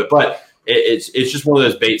pitch of it, but it's just one of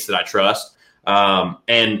those baits that I trust.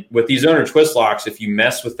 And with these owner twist locks, if you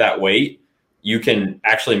mess with that weight, you can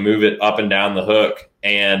actually move it up and down the hook.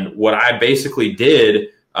 And what I basically did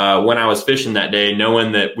when I was fishing that day,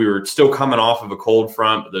 knowing that we were still coming off of a cold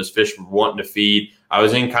front, but those fish were wanting to feed, I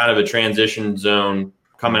was in kind of a transition zone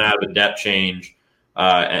coming out of a depth change.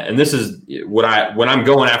 And this is when I'm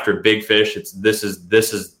going after big fish, this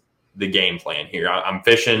is the game plan here. I'm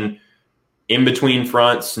fishing in between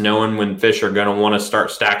fronts, knowing when fish are going to want to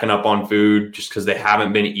start stacking up on food just because they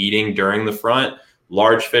haven't been eating during the front.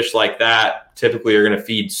 Large fish like that typically are going to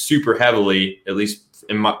feed super heavily, at least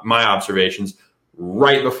in my observations,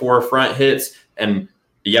 right before a front hits. And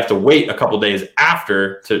you have to wait a couple days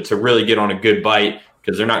after to really get on a good bite,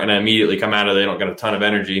 because they're not going to immediately come out of it. They don't get a ton of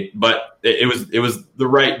energy. But it was the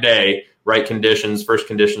right day, right conditions, first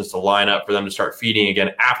conditions to line up for them to start feeding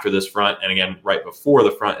again after this front, and again right before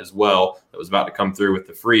the front as well that was about to come through with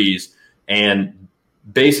the freeze. And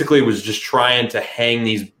basically was just trying to hang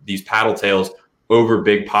these paddle tails over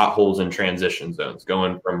big potholes and transition zones,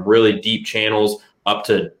 going from really deep channels up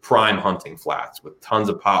to prime hunting flats with tons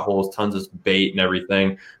of potholes, tons of bait and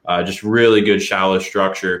everything. Just really good shallow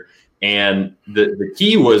structure. And the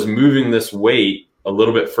key was moving this weight a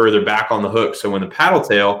little bit further back on the hook. So when the paddle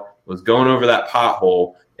tail was going over that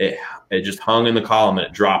pothole, it just hung in the column and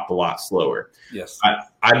it dropped a lot slower. Yes.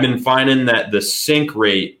 I've been finding that the sink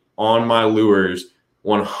rate on my lures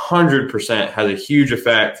 100% has a huge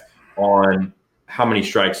effect on how many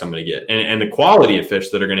strikes I'm going to get, and the quality of fish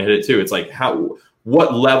that are going to hit it too. It's like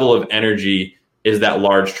what level of energy is that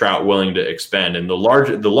large trout willing to expend? And the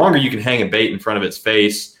longer you can hang a bait in front of its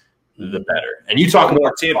face, the better. And you talk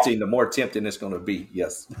about the more tempting it's going to be.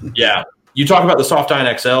 Yes. Yeah. You talk about the soft iron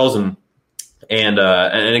XLs and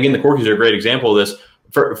again, the Corkies are a great example of this.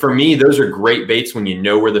 For me, those are great baits when you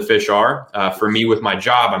know where the fish are. For me, with my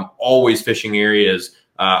job, I'm always fishing areas.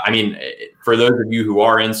 For those of you who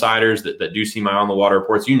are insiders that do see my on the water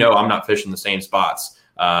reports, I'm not fishing the same spots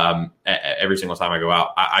every single time I go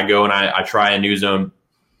out. I go and I try a new zone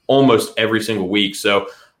almost every single week. So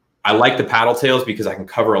I like the paddle tails because I can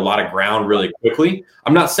cover a lot of ground really quickly.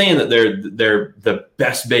 I'm not saying that they're the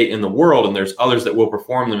best bait in the world, and there's others that will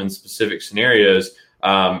perform them in specific scenarios.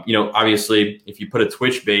 Obviously, if you put a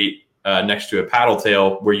twitch bait next to a paddle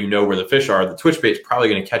tail where where the fish are, the twitch bait's probably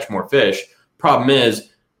going to catch more fish. Problem is,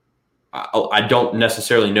 I don't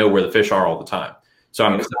necessarily know where the fish are all the time.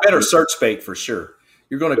 So it's a better search bait for sure.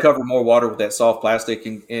 You're going to cover more water with that soft plastic,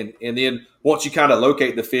 and then once you kind of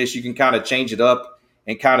locate the fish, you can kind of change it up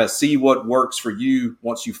and kind of see what works for you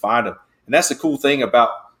once you find them. And that's the cool thing about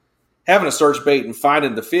having a search bait and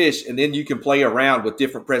finding the fish, and then you can play around with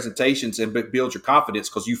different presentations and build your confidence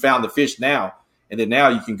because you found the fish now. And then now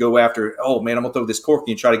you can go after, oh man, I'm gonna throw this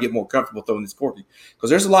corky and try to get more comfortable throwing this corky. Because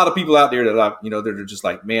there's a lot of people out there that that are just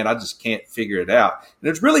like, man, I just can't figure it out. And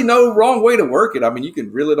there's really no wrong way to work it. I mean, you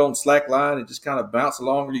can reel it on slack line and just kind of bounce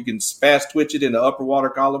along, or you can fast twitch it in the upper water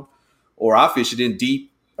column, or I fish it in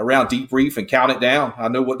around deep reef and count it down. I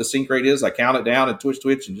know what the sink rate is. I count it down and twitch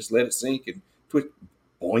and just let it sink and twitch.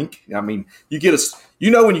 Boink. I mean, you get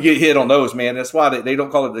when you get hit on those, man. That's why they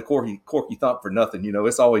don't call it the corky thump for nothing.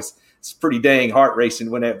 It's pretty dang heart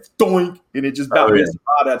racing when that doink and it just about gets the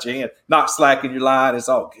rod out your hand, not slacking your line. It's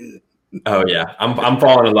all good. Oh yeah, I'm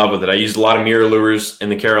falling in love with it. I used a lot of mirror lures in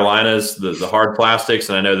the Carolinas, the hard plastics,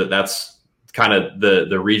 and I know that's kind of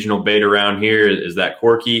the regional bait around here is that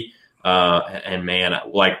corky. And man,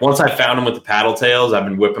 like once I found them with the paddle tails, I've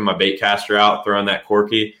been whipping my bait caster out, throwing that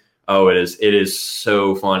corky. Oh, it is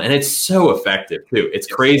so fun. And it's so effective too. It's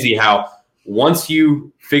crazy how once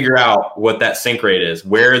you figure out what that sink rate is,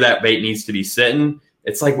 where that bait needs to be sitting,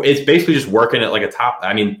 it's basically just working it like a top.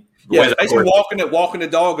 I mean, Yeah, basically walking the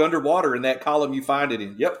dog underwater in that column you find it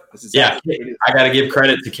in. Yep. I got to give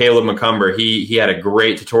credit to Caleb McCumber. He had a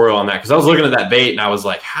great tutorial on that because I was looking at that bait and I was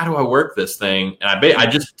like, how do I work this thing? And I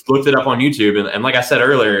just looked it up on YouTube. And like I said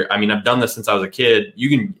earlier, I mean, I've done this since I was a kid. You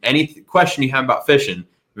can, any question you have about fishing,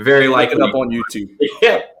 very likely. Look it up on YouTube.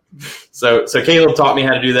 Yeah. So Caleb taught me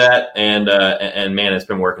how to do that. And man, it's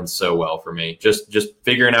been working so well for me. Just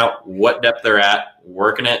figuring out what depth they're at,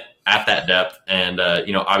 working it at that depth. And,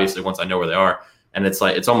 obviously once I know where they are, and it's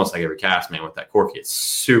almost like every cast, man, with that corky, it's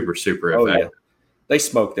super, super effective. Yeah. They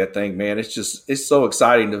smoke that thing, man. It's so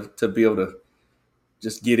exciting to be able to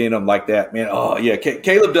just get in them like that, man. Oh yeah.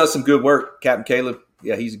 Caleb does some good work. Captain Caleb.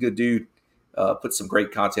 Yeah. He's a good dude. Put some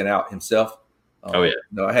great content out himself. I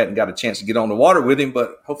hadn't got a chance to get on the water with him,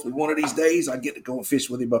 but hopefully one of these days I get to go and fish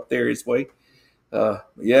with him up there his way.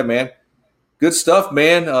 Yeah, man. Good stuff,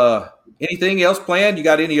 man. Anything else planned? You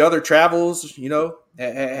got any other travels?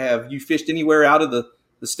 Have you fished anywhere out of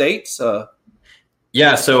the States?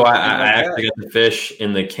 Yeah, so I actually got to fish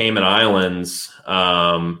in the Cayman Islands.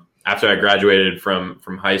 After I graduated from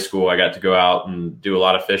high school, I got to go out and do a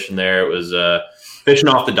lot of fishing there. It was fishing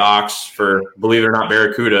off the docks for, believe it or not,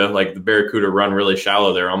 barracuda. Like the barracuda run really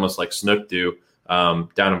shallow there, almost like snook do down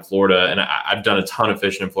in Florida. And I've done a ton of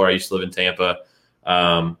fishing in Florida. I used to live in Tampa.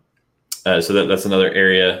 So that's another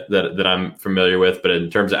area that I'm familiar with. But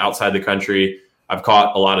in terms of outside the country, I've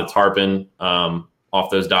caught a lot of tarpon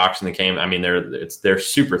off those docks in the Cayman. I mean, they're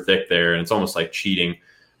super thick there, and it's almost like cheating.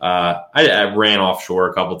 I ran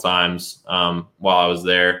offshore a couple times while I was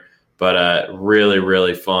there, but really,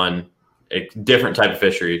 really fun. A different type of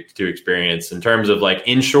fishery to experience. In terms of like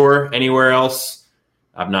inshore anywhere else,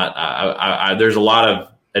 I've not. There's a lot of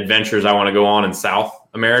adventures I want to go on in South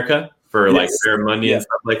America for like barramundi and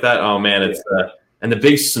stuff like that. Oh man, it's and the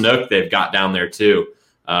big snook they've got down there too.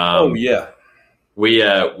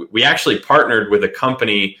 We actually partnered with a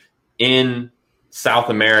company in South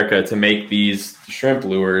America to make these shrimp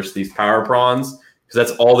lures, these power prawns, because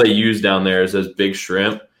that's all they use down there is those big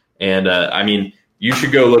shrimp. And I mean, you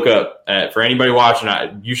should go look up for anybody watching.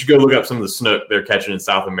 You should go look up some of the snook they're catching in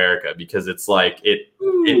South America, because it's like it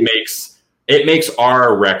makes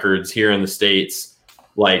our records here in the States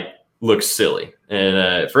like look silly.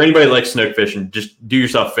 And for anybody that likes snook fishing, just do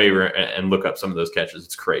yourself a favor and look up some of those catches.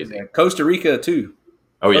 It's crazy. Yeah, Costa Rica too.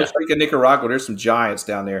 Oh yeah, Costa Rica, Nicaragua. There's some giants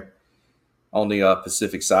down there on the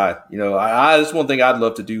Pacific side. That's one thing I'd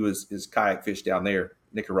love to do is kayak fish down there,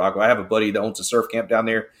 Nicaragua. I have a buddy that owns a surf camp down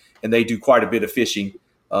there, and they do quite a bit of fishing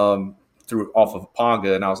off of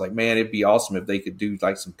Ponga. And I was like, man, it'd be awesome if they could do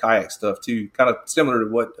like some kayak stuff too, kind of similar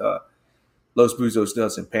to what Los Buzos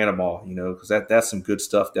does in Panama, because that's some good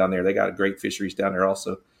stuff down there. They got great fisheries down there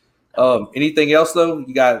also. Anything else though?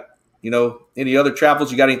 You got, any other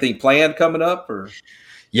travels? You got anything planned coming up or?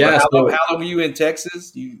 Yeah. How long are you in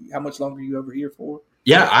Texas? How much longer are you over here for?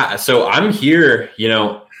 Yeah. So I'm here,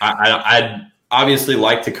 I'd obviously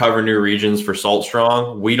like to cover new regions for Salt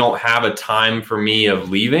Strong. We don't have a time for me of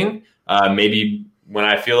leaving. Maybe when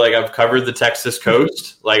I feel like I've covered the Texas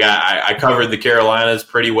coast, like I covered the Carolinas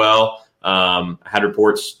pretty well. I had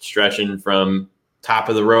reports stretching from top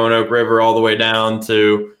of the Roanoke River all the way down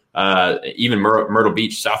to even Myrtle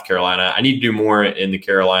Beach, South Carolina. I need to do more in the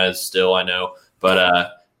Carolinas still, I know,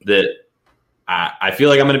 but I feel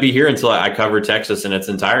like I'm going to be here until I cover Texas in its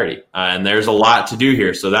entirety. And there's a lot to do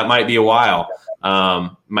here, so that might be a while.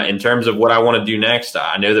 In terms of what I want to do next,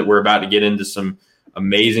 I know that we're about to get into some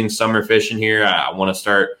amazing summer fishing here. I want to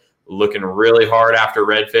start looking really hard after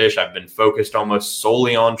redfish. I've been focused almost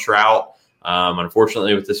solely on trout.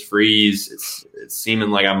 Unfortunately, with this freeze, it's seeming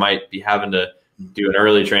like I might be having to do an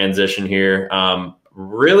early transition here.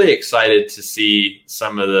 Really excited to see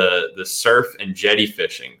some of the surf and jetty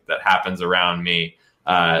fishing that happens around me.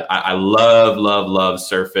 I love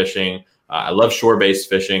surf fishing. I love shore-based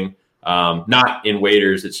fishing. Not in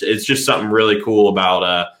waders. It's just something really cool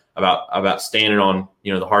about standing on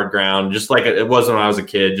the hard ground, just like it was when I was a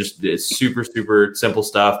kid. Just it's super super simple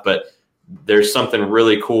stuff, but there's something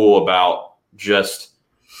really cool about just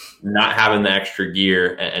not having the extra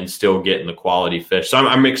gear and still getting the quality fish. So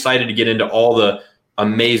I'm excited to get into all the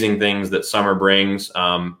amazing things that summer brings,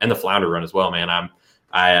 and the flounder run as well, man.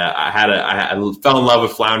 I fell in love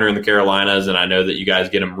with flounder in the Carolinas, and I know that you guys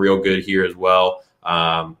get them real good here as well.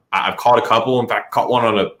 I've caught a couple. In fact, caught one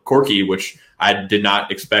on a corky, which I did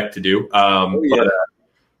not expect to do.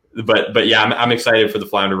 But yeah, I'm excited for the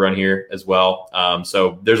flounder run here as well.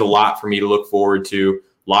 So there's a lot for me to look forward to.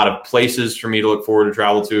 A lot of places for me to look forward to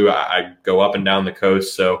travel to. I go up and down the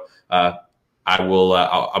coast, so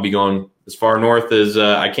I'll be going as far north as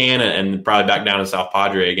I can, and probably back down to South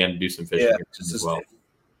Padre again to do some fishing as well.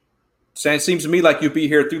 So it seems to me like you'll be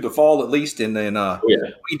here through the fall at least, and then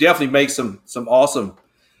we definitely make some awesome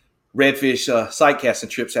redfish sight casting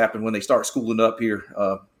trips happen when they start schooling up here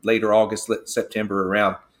later August, September,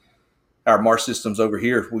 around our marsh systems over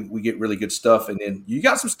here. We get really good stuff, and then you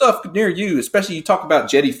got some stuff near you, especially you talk about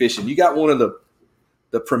jetty fishing. You got one of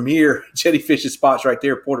the premier jetty fishing spots right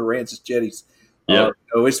there, Port Aransas jetties. Yeah,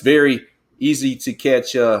 it's very easy to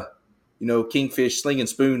catch kingfish slinging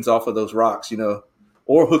spoons off of those rocks,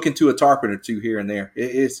 or hook into a tarpon or two here and there.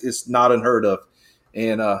 It's not unheard of.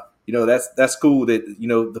 And, that's cool that,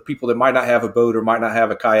 the people that might not have a boat or might not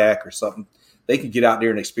have a kayak or something, they can get out there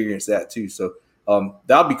and experience that too. So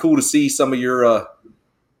that'll be cool to see some of your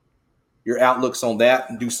outlooks on that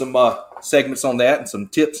and do some segments on that and some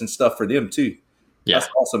tips and stuff for them too. Yeah.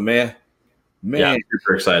 That's awesome, man. Yeah,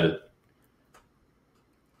 super excited.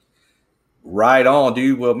 Right on,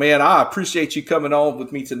 dude. Well, man, I appreciate you coming on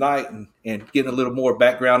with me tonight and getting a little more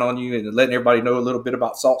background on you and letting everybody know a little bit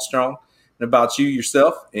about Salt Strong and about you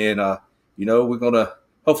yourself. And, we're going to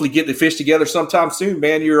hopefully get to fish together sometime soon,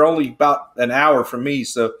 man. You're only about an hour from me,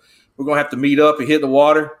 so we're going to have to meet up and hit the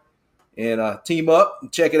water and team up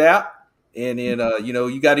and check it out. And then,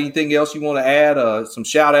 you got anything else you want to add, some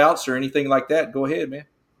shout outs or anything like that? Go ahead, man.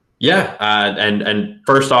 Yeah. And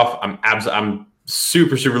first off, I'm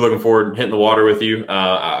super looking forward to hitting the water with you.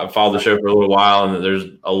 I've followed the show for a little while, and there's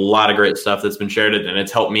a lot of great stuff that's been shared, and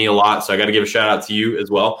it's helped me a lot. So I got to give a shout out to you as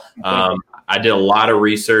well. I did a lot of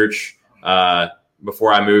research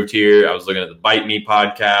before I moved here. I was looking at the Bite Me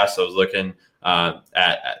podcast. I was looking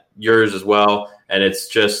at yours as well. And it's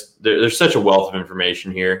just, there's such a wealth of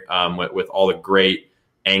information here with all the great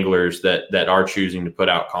anglers that are choosing to put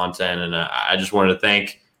out content. And I just wanted to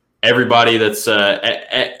thank everybody that's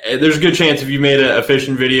there's a good chance if you made a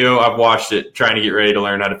fishing video, I've watched it trying to get ready to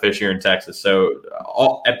learn how to fish here in Texas. So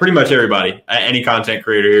pretty much everybody, any content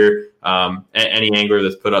creator here, any angler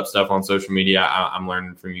that's put up stuff on social media, I'm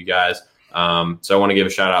learning from you guys. So I want to give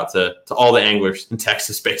a shout out to all the anglers in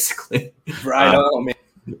Texas, basically. Right on, man.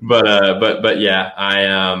 But yeah,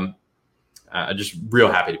 I'm just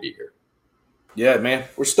real happy to be here. Yeah, man.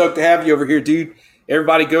 We're stoked to have you over here, dude.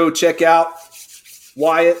 Everybody go check out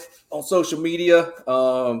Wyatt on social media.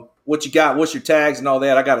 What you got? What's your tags and all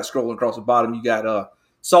that? I got it scrolling across the bottom. You got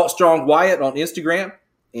Salt Strong Wyatt on Instagram.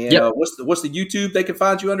 And yep. What's the YouTube they can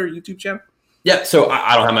find you under, YouTube channel? Yeah, so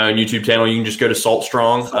I don't have my own YouTube channel. You can just go to Salt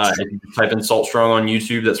Strong. If you type in Salt Strong on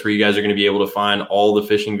YouTube, that's where you guys are going to be able to find all the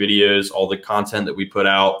fishing videos, all the content that we put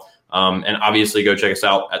out. And obviously go check us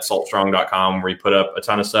out at saltstrong.com, where we put up a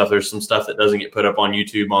ton of stuff. There's some stuff that doesn't get put up on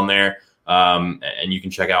YouTube on there. And you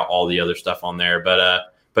can check out all the other stuff on there.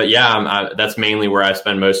 But yeah, that's mainly where I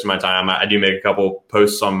spend most of my time. I do make a couple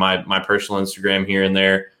posts on my personal Instagram here and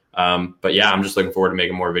there. But yeah, I'm just looking forward to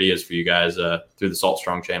making more videos for you guys through the Salt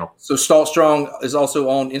Strong channel. So Salt Strong is also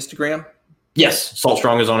on Instagram? Yes, Salt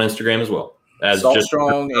Strong is on Instagram as well. Salt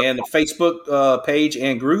Strong and the Facebook page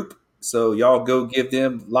and group. So y'all go give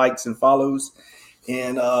them likes and follows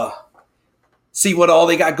and see what all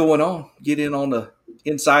they got going on. Get in on the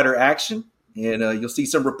insider action, and you'll see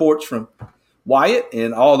some reports from Wyatt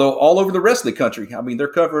and all over the rest of the country. I mean, they're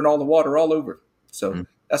covering all the water all over. So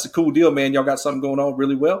that's a cool deal, man. Y'all got something going on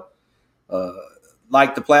really well.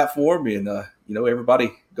 Like the platform, and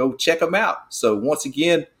everybody go check them out. So once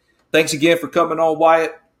again, thanks again for coming on,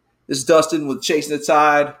 Wyatt. This is Dustin with Chasing the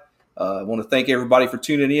Tide. I want to thank everybody for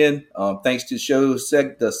tuning in. Thanks to the show's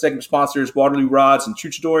the segment sponsors, Waterloo Rods and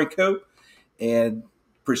Truchador & Co. And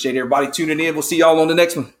appreciate everybody tuning in. We'll see y'all on the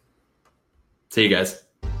next one. See you guys.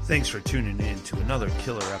 Thanks for tuning in to another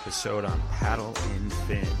killer episode on Paddle and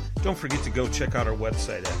Fin. Don't forget to go check out our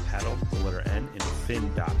website at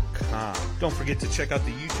paddle_and_fin.com. Don't forget to check out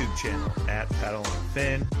the YouTube channel at Paddle and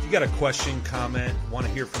Fin. If you got a question, comment, want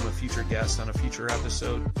to hear from a future guest on a future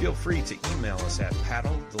episode, feel free to email us at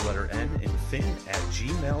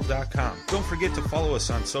paddle_and_fin@gmail.com. Don't forget to follow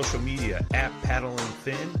us on social media at Paddle and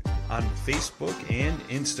Fin on Facebook and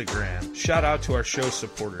Instagram. Shout out to our show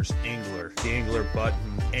supporters, Angler. The Angler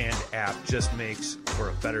button and app just makes for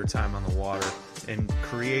a better time on the water and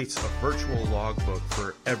creates a virtual logbook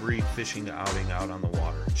for every fishing outing out on the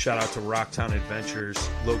water. Shout out to Rocktown Adventures,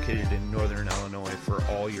 located in northern Illinois, for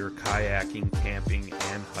all your kayaking, camping,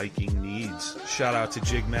 and hiking needs. Shout out to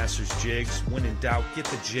Jig Masters Jigs. When in doubt, get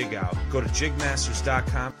the jig out. Go to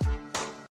jigmasters.com